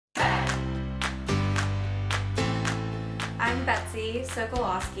I'm Betsy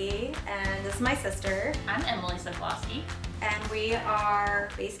Sokolowski, and this is my sister. I'm Emily Sokolowski. And we are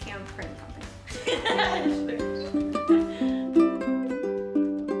BaseCamp Print Company.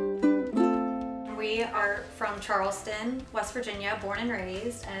 We are from Charleston, West Virginia, born and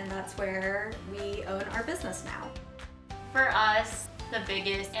raised, and that's where we own our business now. For us, the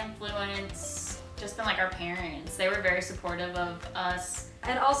biggest influence just been like our parents. They were very supportive of us.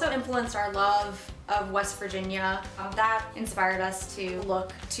 And also influenced our love of West Virginia. That inspired us to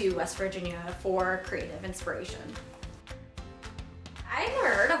look to West Virginia for creative inspiration. I never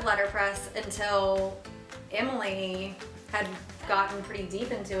heard of letterpress until Emily had gotten pretty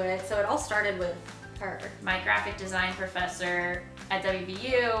deep into it, so it all started with her. My graphic design professor at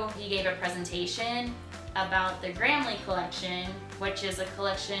WVU, he gave a presentation about the Gramley collection, which is a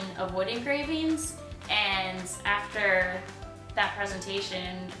collection of wood engravings. And after that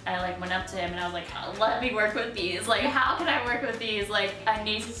presentation, I went up to him and I was like, oh, let me work with these. Like, how can I work with these? Like, I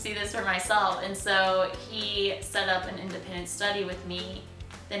need to see this for myself. And so he set up an independent study with me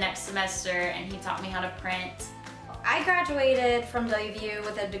the next semester, and he taught me how to print. I graduated from WVU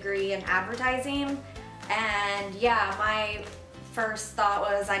with a degree in advertising, and yeah, my first thought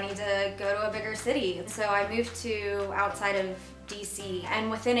was I need to go to a bigger city. So I moved to outside of DC,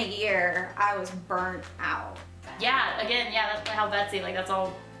 and within a year, I was burnt out. Yeah, again, yeah, that's how Betsy,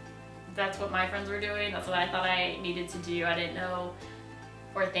 that's what my friends were doing. That's what I thought I needed to do. I didn't know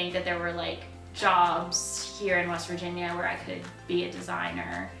or think that there were jobs here in West Virginia where I could be a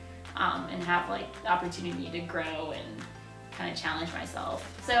designer and have the opportunity to grow and kind of challenge myself.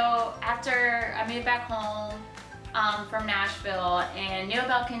 So after I moved back home from Nashville and knew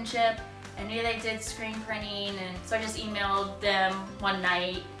about Kinship, I knew they did screen printing, and so I just emailed them one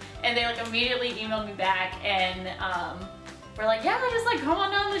night. And they immediately emailed me back, and we're like, yeah, just come on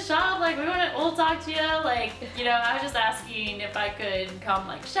down to the shop. We'll talk to you. I was just asking if I could come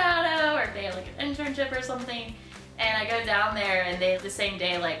shadow, or if they had an internship or something. And I go down there, and they the same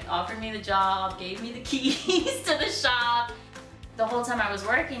day offered me the job, gave me the keys to the shop. The whole time I was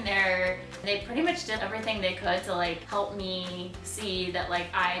working there, they pretty much did everything they could to help me see that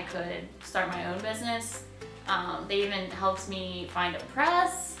I could start my own business. They even helped me find a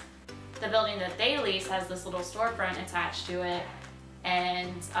press. The building that they lease has this little storefront attached to it,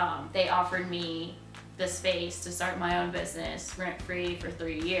 and they offered me the space to start my own business rent-free for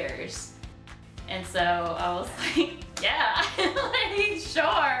 3 years. And so I was like, yeah,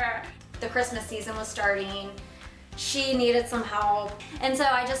 sure. The Christmas season was starting. She needed some help, and so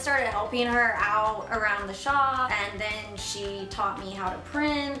I just started helping her out around the shop, and then she taught me how to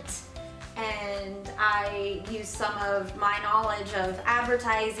print. And I used some of my knowledge of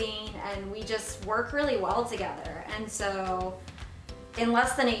advertising, and we just work really well together. And so in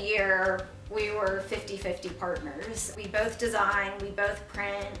less than a year, we were 50-50 partners. We both design, we both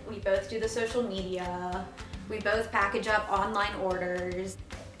print, we both do the social media, we both package up online orders.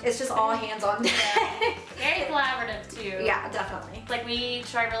 It's just all hands on deck. Very collaborative too. Yeah, definitely. We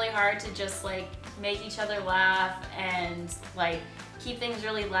try really hard to just make each other laugh and keep things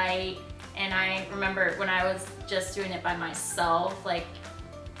really light. And I remember when I was just doing it by myself,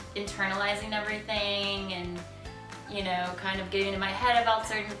 internalizing everything and, kind of getting in my head about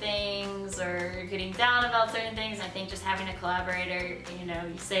certain things or getting down about certain things. And I think just having a collaborator,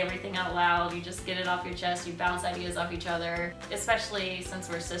 you say everything out loud, you just get it off your chest, you bounce ideas off each other. Especially since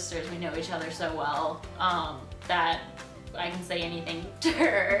we're sisters, we know each other so well that I can say anything to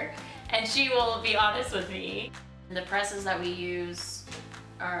her and she will be honest with me. The presses that we use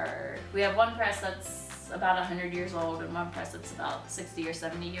we have one press that's about 100 years old and one press that's about 60 or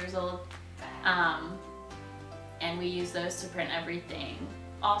 70 years old. And we use those to print everything.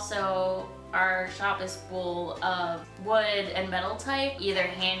 Also, our shop is full of wood and metal type, either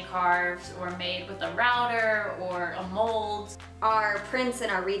hand carved or made with a router or a mold. Our prints in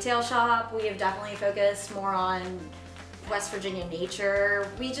our retail shop, we have definitely focused more on West Virginia nature.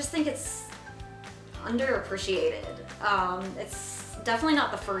 We just think it's underappreciated. It's definitely not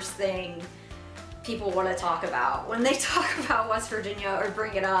the first thing people want to talk about when they talk about West Virginia or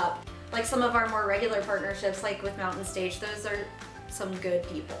bring it up. Some of our more regular partnerships, with Mountain Stage, those are some good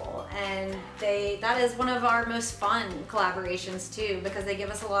people, and that is one of our most fun collaborations too, because they give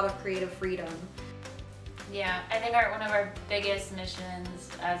us a lot of creative freedom. Yeah, I think one of our biggest missions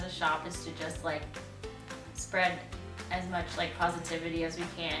as a shop is to just spread as much positivity as we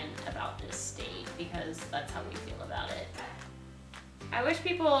can about this state, because that's how we feel about it. I wish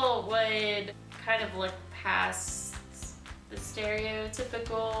people would kind of look past the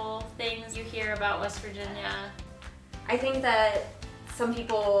stereotypical things you hear about West Virginia. I think that some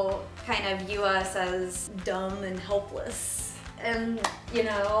people kind of view us as dumb and helpless. And, you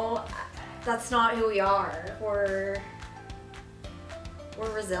know, that's not who we are. We're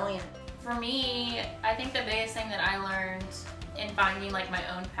resilient. For me, I think the biggest thing that I learned in finding like my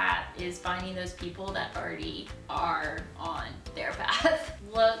own path is finding those people that already are on their path.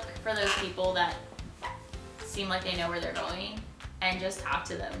 Look for those people that seem like they know where they're going and just talk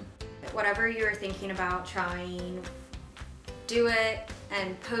to them. Whatever you're thinking about trying, do it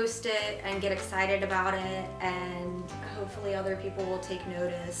and post it and get excited about it, and hopefully other people will take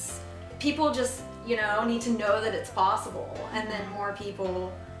notice. People just, you know, need to know that it's possible, and then more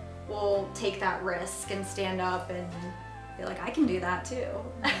people will take that risk and stand up and be like, I can do that too.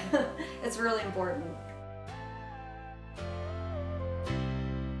 It's really important.